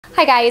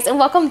Hi guys, and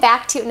welcome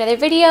back to another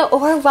video,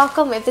 or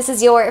welcome if this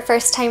is your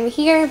first time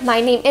here. My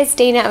name is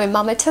Dana, I'm a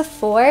mama to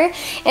 4,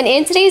 and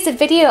in today's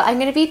video I'm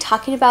going to be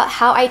talking about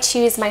how I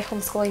choose my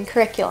homeschooling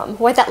curriculum,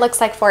 what that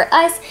looks like for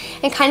us,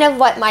 and kind of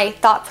what my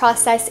thought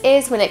process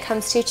is when it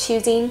comes to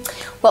choosing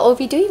what we'll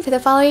be doing for the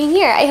following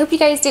year. I hope you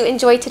guys do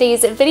enjoy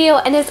today's video,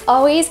 and as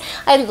always,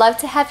 I'd love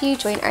to have you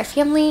join our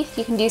family.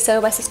 You can do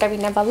so by subscribing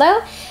down below,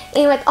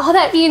 and with all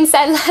that being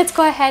said, let's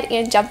go ahead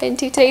and jump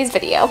into today's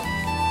video.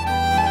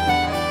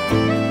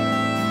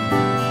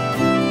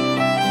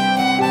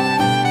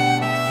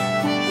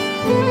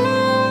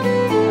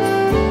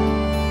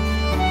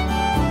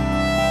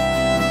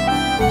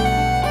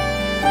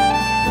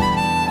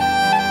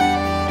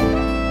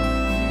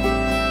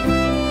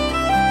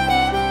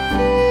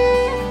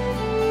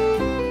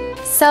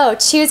 So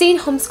choosing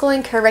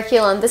homeschooling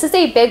curriculum, this is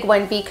a big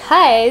one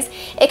because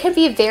it can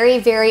be very,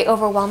 very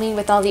overwhelming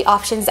with all the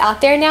options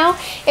out there now.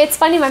 It's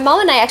funny, my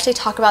mom and I actually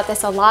talk about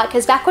this a lot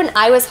because back when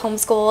I was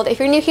homeschooled, if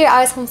you're new here,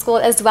 I was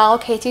homeschooled as well,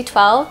 K through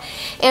 12.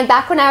 And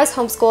back when I was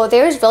homeschooled,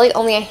 there was really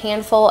only a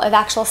handful of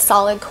actual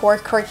solid core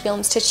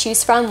curriculums to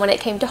choose from when it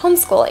came to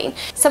homeschooling.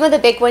 Some of the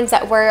big ones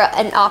that were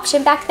an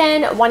option back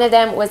then, one of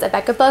them was a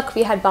Becca book.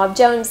 We had Bob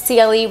Jones,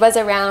 CLE was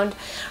around,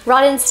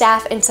 Rod and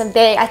Staff, and some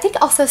big, I think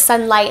also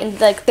Sunlight and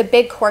the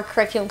big core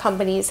curriculum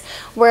companies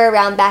were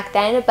around back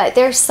then, but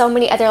there's so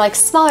many other like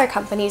smaller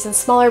companies and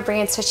smaller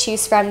brands to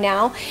choose from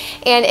now,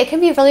 and it can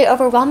be really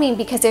overwhelming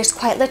because there's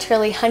quite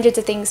literally hundreds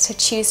of things to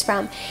choose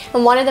from.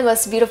 And one of the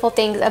most beautiful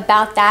things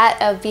about that,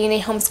 of being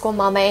a homeschool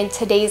mama in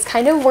today's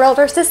kind of world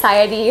or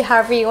society,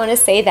 however you want to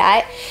say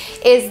that,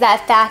 is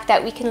that fact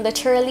that we can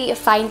literally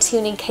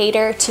fine-tune and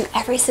cater to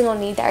every single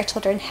need that our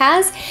children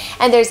has,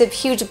 and there's a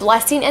huge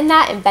blessing in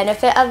that and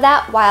benefit of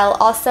that, while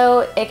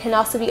also it can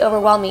also be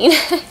overwhelming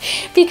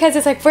because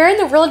it's like, where in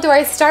the world do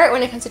I start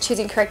when it comes to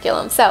choosing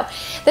curriculum? So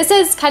this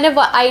is kind of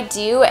what I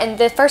do, and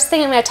the first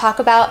thing I'm going to talk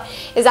about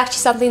is actually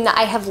something that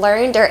I have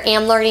learned or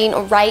am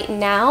learning right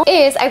now.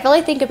 Is I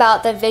really think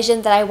about the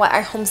vision that I want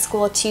our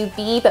homeschool to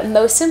be, but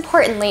most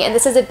importantly, and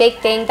this is a big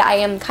thing that I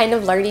am kind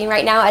of learning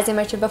right now, as I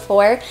mentioned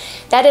before,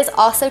 that is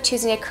also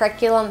choosing a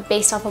curriculum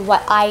based off of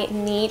what I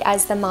need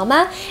as the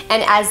mama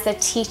and as the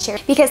teacher.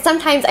 Because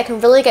sometimes I can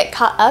really get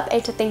caught up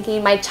into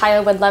thinking my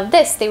child would love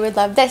this, they would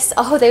love this,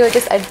 oh, they would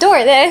just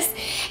adore this.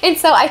 And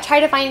so I try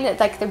to find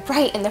like the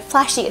bright and the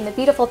flashy and the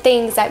beautiful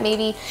things that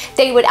maybe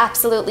they would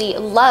absolutely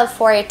love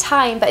for a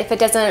time, but if it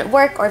doesn't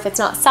work, or if it's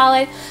not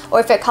solid, or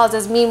if it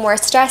causes me more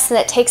stress, then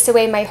it takes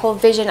away my whole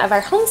vision of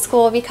our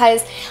homeschool,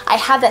 because I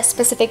have that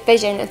specific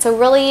vision. And so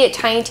really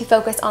trying to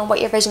focus on what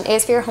your vision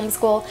is for your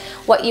homeschool,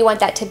 what you want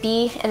that to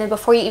be, and then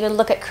before you even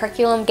look at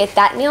curriculum, get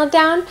that nailed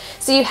down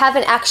so you have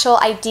an actual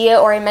idea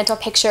or a mental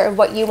picture of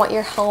what you want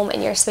your home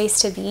and your space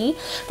to be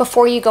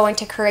before you go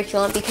into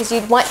curriculum, because you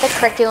want the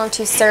curriculum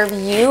to serve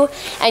you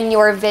and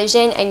your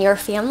vision and your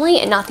family,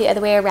 and not the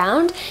other way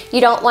around.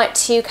 You don't want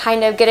to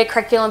kind of get a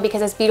curriculum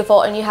because it's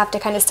beautiful and you have to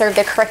kind of serve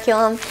the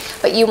curriculum,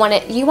 but you want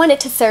it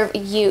to serve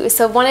you.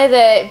 So one of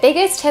the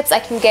biggest tips I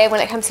can give when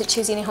it comes to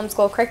choosing a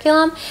homeschool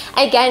curriculum,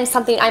 again,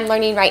 something I'm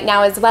learning right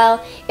now as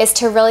well, is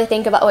to really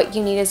think about what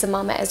you need as a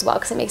mama as well,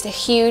 because it makes a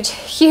huge,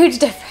 huge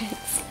difference.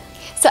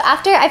 So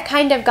after I've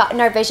kind of gotten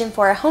our vision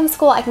for our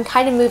homeschool, I can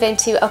kind of move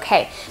into,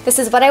 okay, this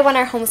is what I want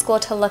our homeschool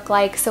to look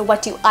like, so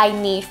what do I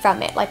need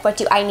from it? Like, what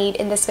do I need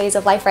in this phase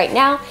of life right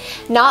now?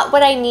 Not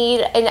what I need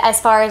in as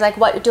far as like,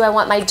 what do I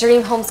want my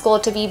dream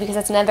homeschool to be, because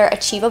it's never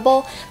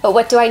achievable, but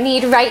what do I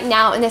need right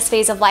now in this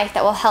phase of life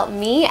that will help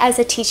me as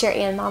a teacher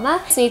and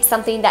mama? I need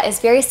something that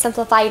is very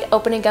simplified,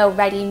 open and go,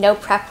 ready, no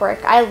prep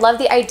work. I love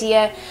the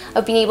idea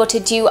of being able to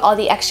do all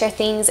the extra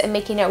things and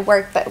making it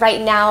work, but right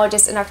now,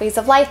 just in our phase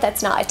of life,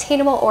 that's not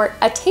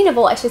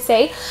attainable, I should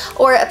say,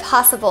 or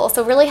possible.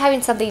 So really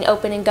having something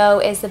open and go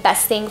is the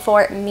best thing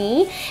for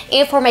me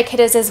and for my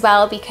kiddos as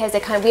well, because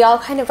we all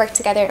kind of work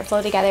together and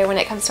flow together when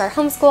it comes to our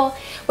homeschool,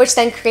 which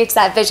then creates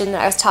that vision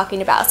that I was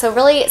talking about. So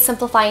really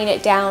simplifying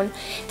it down.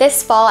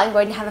 This fall I'm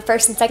going to have a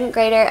 1st and 2nd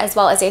grader, as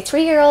well as a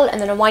 3-year-old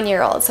and then a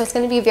 1-year-old. So it's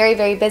going to be very,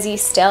 very busy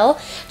still,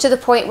 to the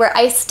point where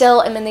I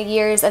still am in the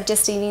years of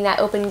just needing that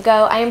open and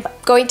go. I am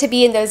going to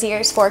be in those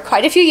years for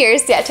quite a few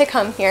years yet to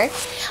come here.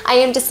 I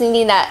am just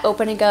needing that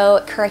open and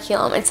go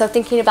curriculum, and so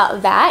thinking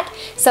about that.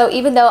 So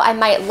even though I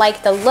might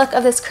like the look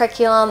of this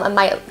curriculum, I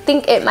might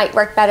think it might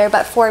work better,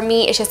 but for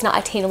me it's just not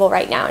attainable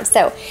right now.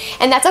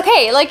 And that's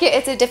okay. Like,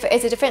 it's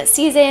a different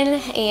season,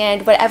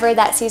 and whatever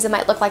that season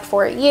might look like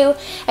for you,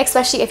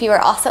 especially if you are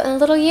also in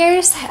little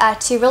years,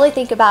 to really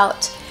think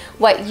about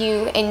what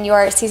you in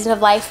your season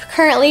of life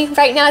currently,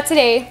 right now,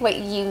 today, what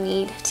you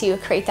need to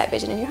create that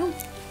vision in your home.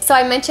 So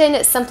I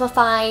mentioned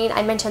simplifying,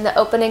 I mentioned the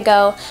open and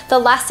go. The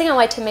last thing I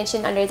want to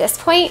mention under this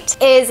point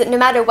is no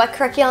matter what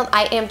curriculum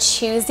I am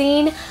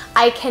choosing,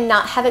 I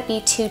cannot have it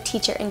be too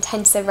teacher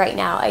intensive right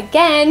now.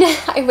 Again,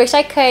 I wish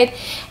I could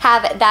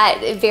have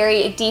that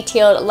very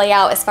detailed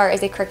layout as far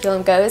as a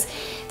curriculum goes.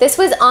 This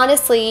was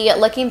honestly,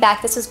 looking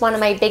back, this was one of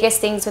my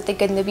biggest things with the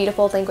Good and the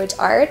Beautiful language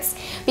arts,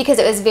 because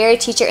it was very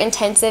teacher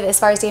intensive as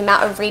far as the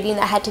amount of reading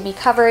that had to be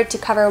covered to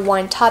cover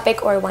one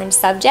topic or one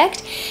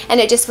subject, and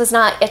it just was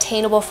not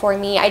attainable for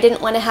me. I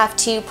didn't want to have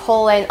to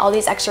pull in all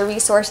these extra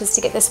resources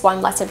to get this one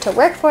lesson to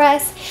work for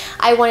us.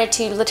 I wanted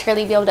to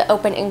literally be able to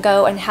open and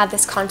go and have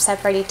this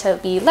concept ready to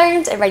be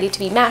learned and ready to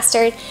be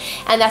mastered,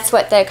 and that's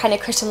what the kind of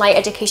Christian Light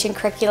education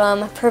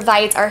curriculum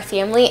provides our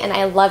family, and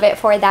I love it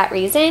for that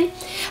reason.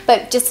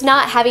 But just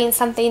not having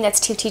something that's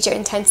too teacher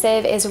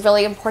intensive is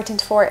really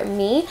important for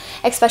me,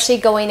 especially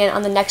going in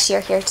on the next year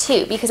here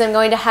too, because I'm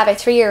going to have a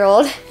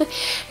 3-year-old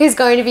who's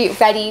going to be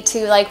ready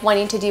to like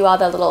wanting to do all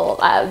the little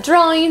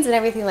drawings and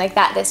everything like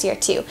that this year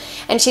too,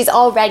 and she's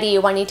already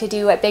wanting to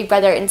do what big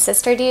brother and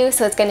sister do,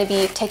 so it's going to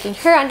be taking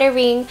her under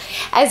wing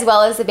as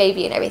well as the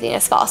baby and everything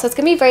as well. So it's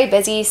going to be very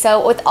busy.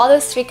 So with all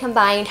those three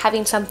combined,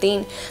 having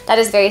something that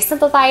is very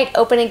simplified,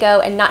 open and go,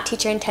 and not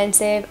teacher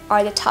intensive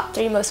are the top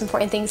 3 most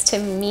important things to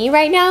me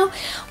right now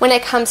when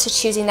it comes to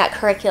choosing that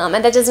curriculum.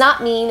 And that does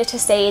not mean to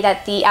say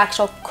that the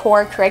actual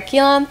core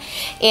curriculum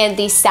and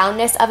the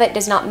soundness of it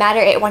does not matter.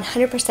 It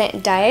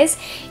 100% does.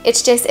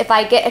 It's just if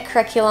I get a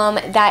curriculum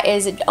that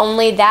is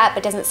only that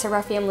but doesn't serve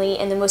our family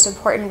in the most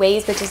important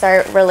ways, which is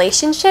our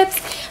relationships,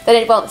 then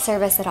it won't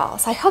serve us at all.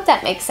 So I hope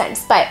that makes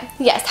sense. But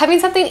yes, having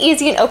something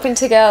easy and open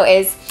to go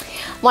is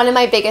one of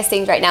my biggest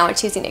things right now in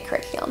choosing a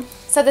curriculum.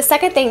 So the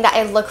second thing that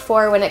I look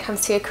for when it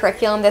comes to a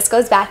curriculum, this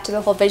goes back to the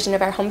whole vision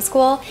of our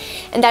homeschool,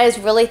 and that is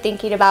really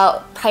thinking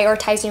about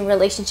prioritizing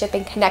relationship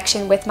and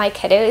connection with my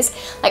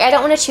kiddos. Like, I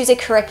don't want to choose a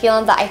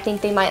curriculum that I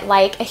think they might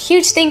like. A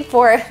huge thing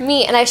for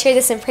me, and I shared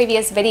this in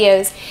previous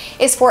videos,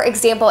 is, for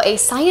example, a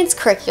science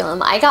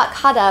curriculum. I got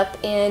caught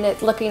up in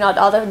looking at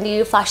all the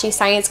new flashy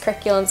science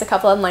curriculums a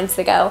couple of months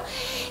ago,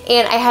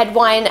 and I had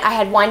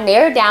one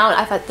narrowed down.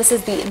 I thought this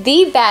is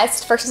the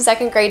best 1st and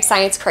 2nd grade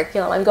science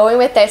curriculum. I'm going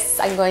with this.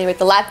 I'm going with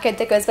the lab kit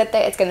that goes with it.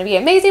 It's going to be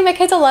amazing. My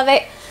kids will love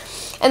it.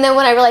 And then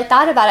when I really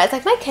thought about it, it's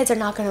like, my kids are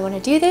not going to want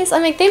to do this.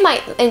 I'm like, they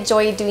might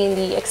enjoy doing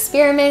the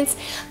experiments,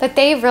 but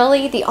they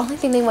really, the only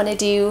thing they want to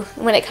do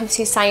when it comes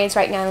to science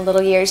right now in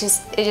little years is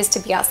just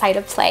to be outside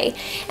of play.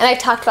 And I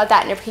talked about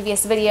that in a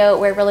previous video,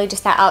 where really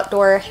just that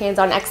outdoor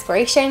hands-on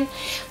exploration.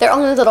 They're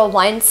only little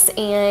once,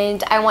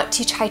 and I want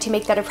to try to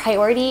make that a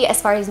priority as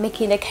far as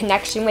making the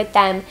connection with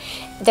them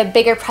the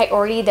bigger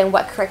priority than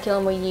what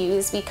curriculum we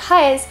use.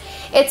 Because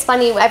it's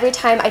funny, every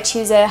time I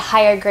choose a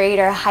higher grade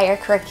or a higher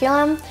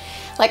curriculum,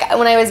 like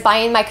when I was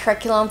buying my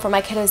curriculum for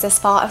my kiddos this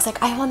fall, I was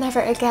like, I will never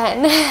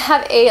again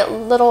have a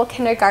little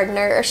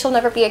kindergartner, or she'll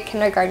never be a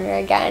kindergartner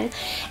again.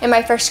 And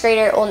my 1st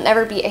grader will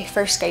never be a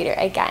 1st grader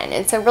again.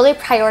 And so really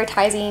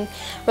prioritizing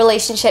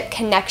relationship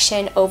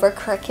connection over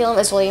curriculum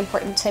is really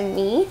important to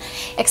me,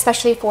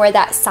 especially for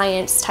that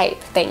science type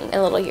thing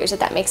in little years, if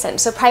that makes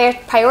sense. So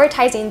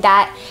prioritizing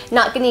that,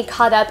 not getting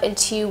caught up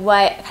into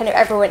what kind of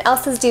everyone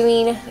else is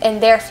doing in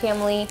their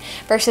family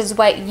versus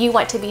what you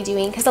want to be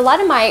doing. Because a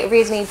lot of my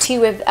reasoning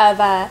too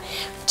of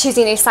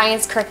choosing a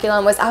science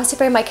curriculum was I was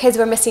afraid my kids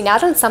were missing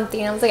out on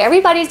something. I was like,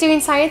 everybody's doing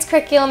science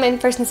curriculum in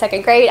 1st and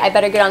 2nd grade. I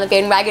better get on the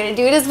bandwagon and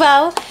do it as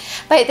well.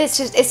 But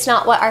it's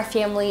not what our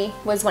family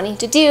was wanting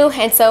to do.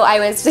 And so I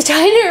was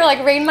trying to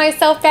like rein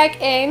myself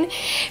back in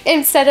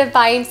instead of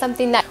buying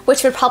something that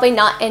which would probably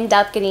not end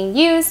up getting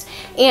used.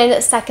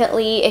 And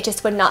secondly, it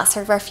just would not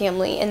serve our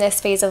family in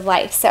this phase of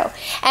life. So,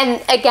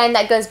 and again,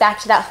 that goes back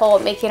to that whole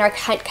making our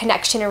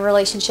connection and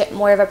relationship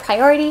more of a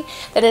priority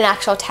than an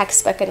actual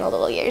textbook in the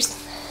little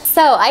years.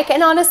 So I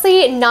can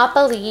honestly not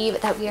believe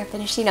that we are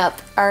finishing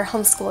up our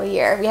homeschool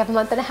year. We have a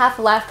month and a half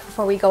left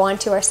before we go on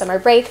to our summer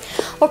break.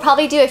 We'll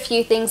probably do a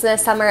few things in the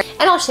summer,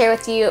 and I'll share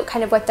with you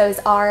kind of what those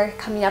are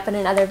coming up in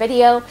another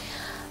video.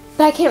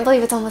 But I can't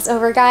believe it's almost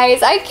over,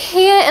 guys. I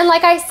can't. And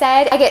like I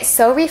said, I get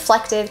so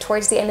reflective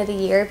towards the end of the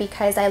year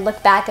because I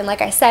look back and,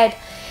 like I said,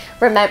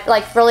 remember,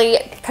 like, really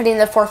putting in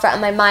the forefront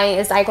of my mind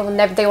is they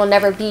will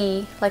never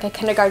be like a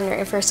kindergartner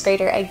and 1st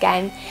grader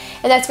again.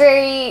 And that's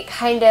very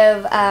kind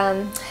of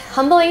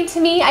humbling to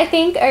me, I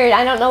think, or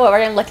I don't know what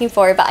I'm looking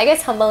for, but I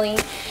guess humbling,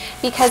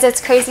 because it's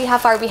crazy how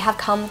far we have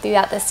come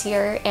throughout this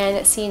year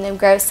and seeing them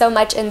grow so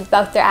much in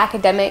both their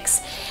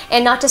academics,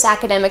 and not just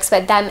academics,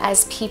 but them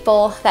as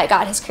people that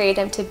God has created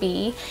them to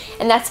be.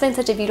 And that's been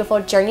such a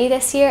beautiful journey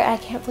this year, and I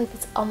can't believe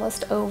it's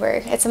almost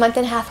over. It's a month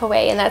and a half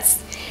away, and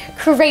that's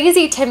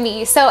crazy to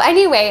me. So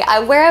anyway,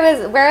 where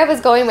I was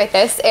going with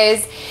this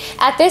is,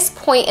 at this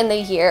point in the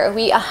year,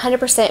 we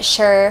 100%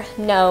 sure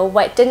know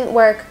what didn't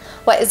work,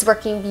 what is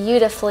working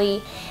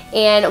beautifully,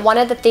 And one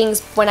of the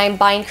things when I'm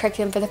buying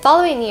curriculum for the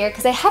following year,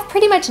 because I have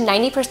pretty much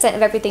 90%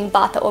 of everything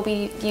bought that we'll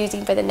be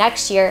using for the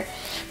next year,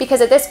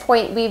 because at this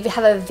point we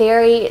have a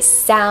very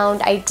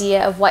sound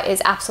idea of what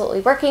is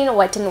absolutely working,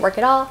 what didn't work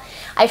at all.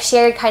 I've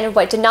shared kind of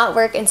what did not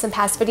work in some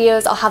past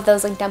videos. I'll have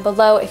those linked down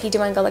below if you do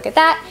want to go look at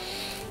that.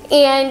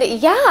 And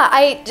yeah,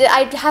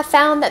 I have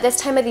found that this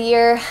time of the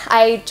year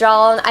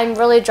I'm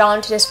really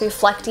drawn to just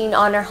reflecting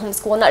on our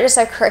homeschool, not just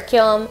our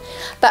curriculum,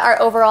 but our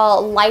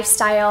overall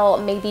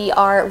lifestyle, maybe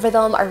our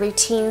rhythm, our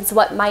routines,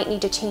 what might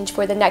need to change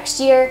for the next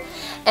year.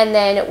 And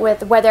then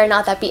with whether or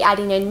not that be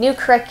adding a new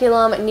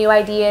curriculum, new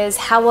ideas,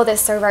 how will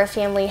this serve our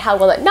family, how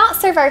will it not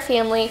serve our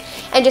family,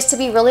 and just to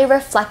be really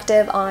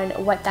reflective on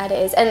what that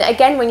is. And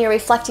again, when you're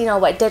reflecting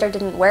on what did or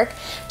didn't work,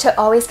 to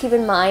always keep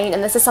in mind,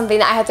 and this is something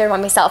that I have to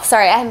remind myself,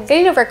 sorry, I'm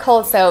getting over a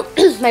cold, so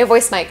my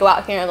voice might go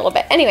out here in a little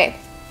bit. Anyway,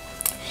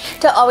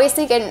 to always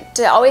think and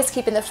to always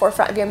keep in the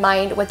forefront of your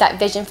mind what that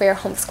vision for your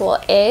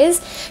homeschool is,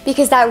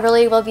 because that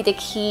really will be the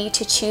key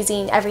to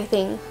choosing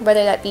everything,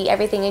 whether that be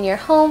everything in your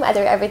home,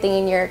 everything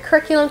in your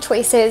curriculum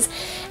choices,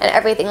 and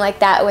everything like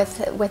that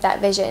with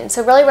that vision.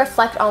 So really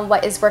reflect on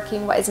what is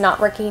working, what is not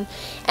working.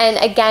 And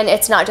again,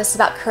 it's not just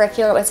about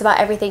curriculum, it's about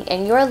everything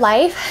in your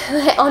life.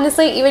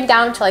 Honestly, even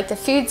down to like the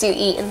foods you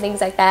eat and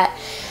things like that,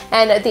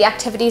 and the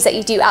activities that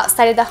you do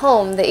outside of the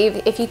home,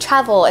 if you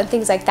travel and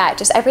things like that.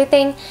 Just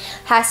everything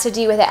has to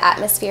do with the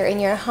atmosphere in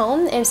your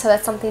home. And so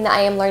that's something that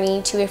I am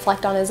learning to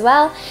reflect on as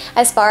well,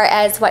 as far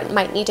as what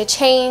might need to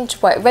change,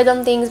 what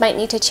rhythm things might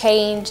need to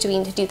change. Do we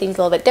need to do things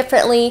a little bit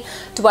differently?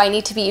 Do I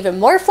need to be even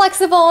more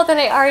flexible than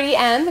I already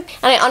am? And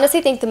I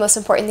honestly think the most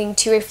important thing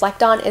to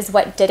reflect on is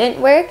what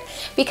didn't work,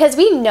 because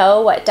we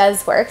know what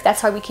does work.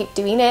 That's why we keep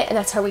doing it and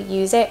that's how we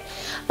use it.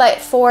 But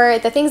for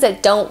the things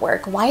that don't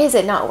work, why is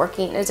it not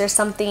working? Is there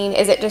something?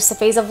 Is it just a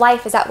phase of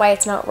life? Is that why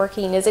it's not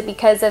working? Is it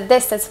because of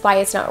this? That's why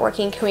it's not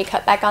working. Can we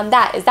cut back on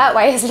that? Is that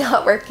why it's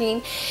not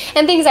working?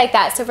 And things like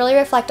that. So really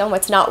reflect on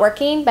what's not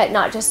working, but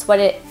not just what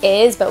it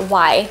is, but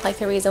why, like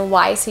the reason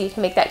why, so you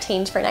can make that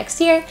change for next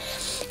year.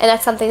 And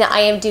that's something that I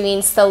am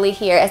doing slowly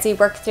here as we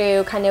work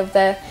through kind of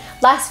the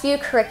last few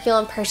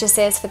curriculum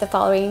purchases for the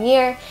following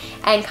year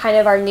and kind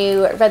of our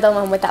new rhythm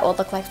and what that will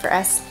look like for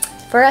us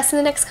in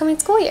the next coming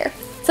school year.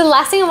 So the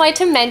last thing I wanted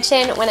to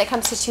mention when it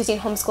comes to choosing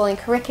homeschooling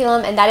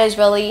curriculum, and that is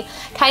really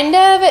kind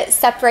of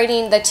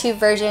separating the two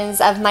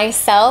versions of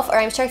myself, or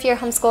I'm sure if you're a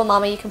homeschool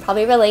mama, you can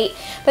probably relate,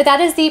 but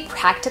that is the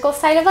practical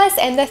side of us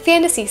and the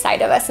fantasy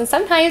side of us. And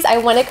sometimes I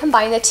want to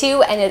combine the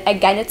two, and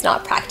again, it's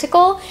not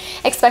practical,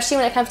 especially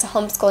when it comes to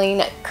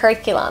homeschooling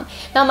curriculum.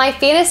 Now, my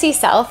fantasy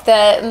self,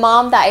 the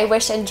mom that I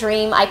wish and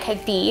dream I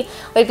could be,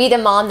 would be the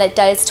mom that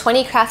does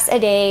 20 crafts a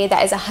day,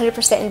 that is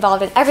 100%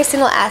 involved in every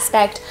single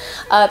aspect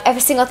of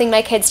every single thing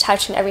my kids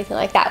touch and everything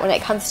like that when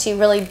it comes to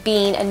really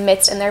being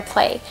amidst in their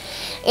play.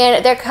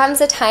 And there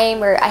comes a time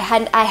where I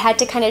had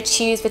to kind of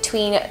choose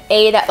between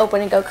that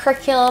open and go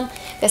curriculum,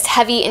 this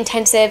heavy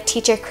intensive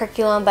teacher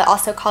curriculum, but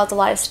also caused a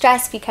lot of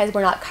stress because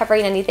we're not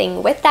covering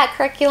anything with that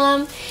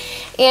curriculum.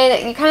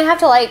 And you kind of have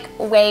to like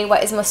weigh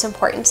what is most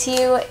important to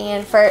you.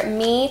 And for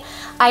me,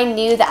 I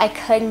knew that I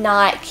could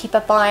not keep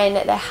up on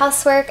the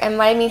housework. And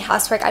when I mean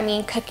housework, I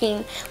mean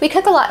cooking. We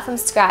cook a lot from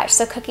scratch,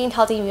 so cooking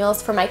healthy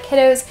meals for my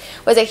kiddos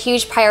was a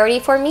huge priority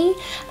for me.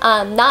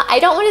 I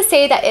don't want to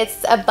say that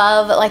it's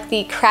above like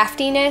the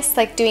craftiness,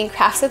 like doing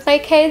crafts with my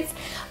kids,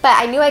 but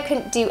I knew I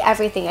couldn't do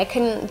everything. I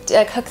couldn't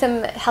cook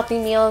them healthy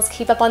meals,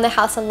 keep up on the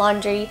house and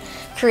laundry,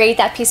 create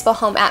that peaceful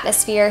home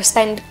atmosphere,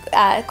 spend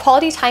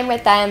quality time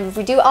with them,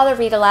 do all the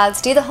read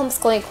alouds, do the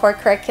homeschooling core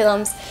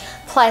curriculums,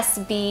 plus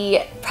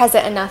be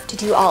present enough to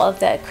do all of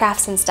the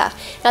crafts and stuff.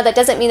 Now that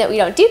doesn't mean that we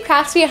don't do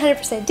crafts, we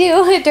 100%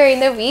 do during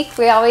the week.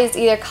 We always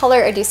either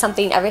color or do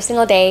something every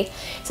single day.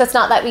 So it's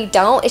not that we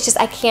don't, it's just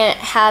I can't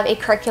have a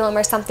curriculum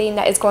or something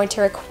that is going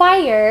to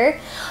require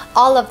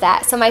all of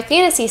that. So my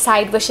fantasy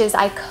side wishes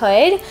I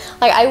could.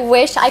 Like I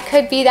wish I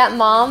could be that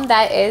mom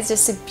that is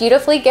just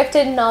beautifully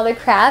gifted in all the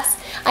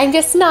crafts. I'm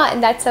just not,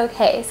 and that's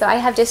okay. So I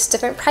have just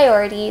different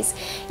priorities,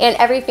 and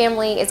every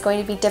family is going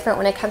to be different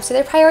when it comes to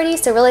their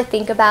priorities. So really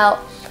think about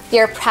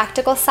your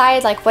practical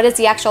side, like what is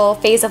the actual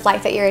phase of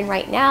life that you're in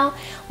right now?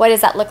 What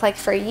does that look like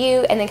for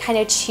you? And then kind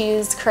of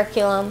choose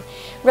curriculum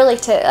really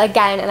to,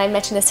 again, and I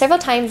mentioned this several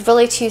times,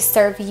 really to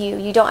serve you.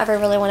 You don't ever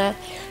really want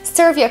to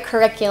serve your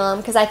curriculum,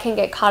 because I can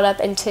get caught up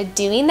into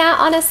doing that,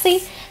 honestly,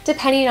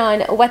 depending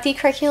on what the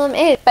curriculum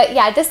is. But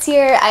yeah, this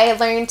year I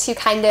learned to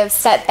kind of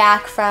step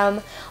back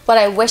from what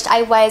I wished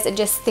I was and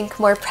just think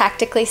more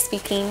practically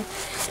speaking,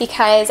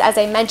 because as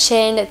I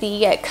mentioned,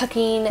 the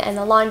cooking and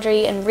the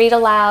laundry and read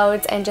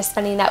alouds and just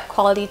spending that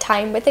quality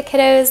time with the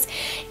kiddos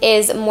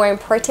is more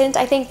important,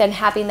 I think, than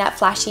having that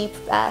flashy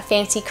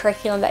fancy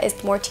curriculum that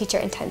is more teacher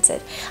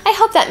intensive. I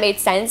hope that made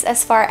sense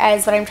as far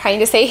as what I'm trying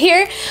to say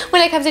here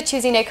when it comes to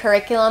choosing a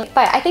curriculum.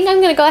 But I think I'm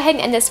going to go ahead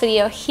and end this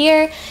video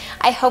here.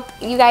 I hope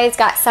you guys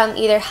got some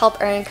either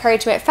help or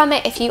encouragement from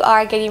it if you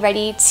are getting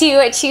ready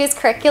to choose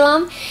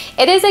curriculum.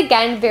 It is,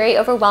 again, very very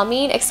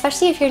overwhelming,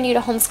 especially if you're new to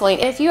homeschooling.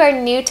 If you are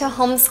new to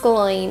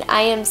homeschooling,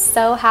 I am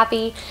so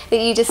happy that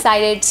you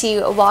decided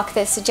to walk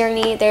this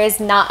journey. There is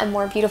not a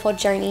more beautiful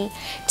journey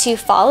to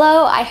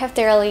follow. I have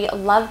thoroughly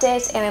loved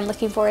it, and I'm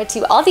looking forward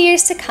to all the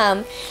years to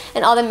come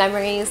and all the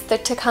memories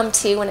to come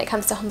too when it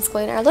comes to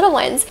homeschooling our little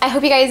ones. I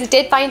hope you guys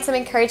did find some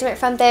encouragement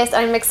from this.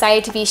 I'm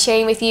excited to be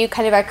sharing with you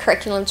kind of our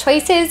curriculum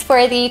choices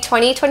for the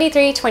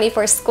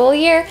 2023-24 school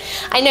year.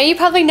 I know you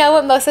probably know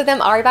what most of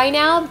them are by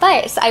now,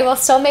 but I will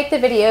still make the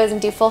videos and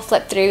do full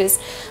flip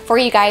throughs for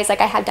you guys like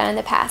I have done in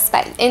the past.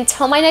 But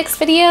until my next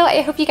video,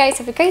 I hope you guys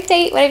have a great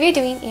day, whatever you're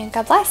doing, and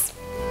God bless.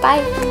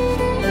 Bye.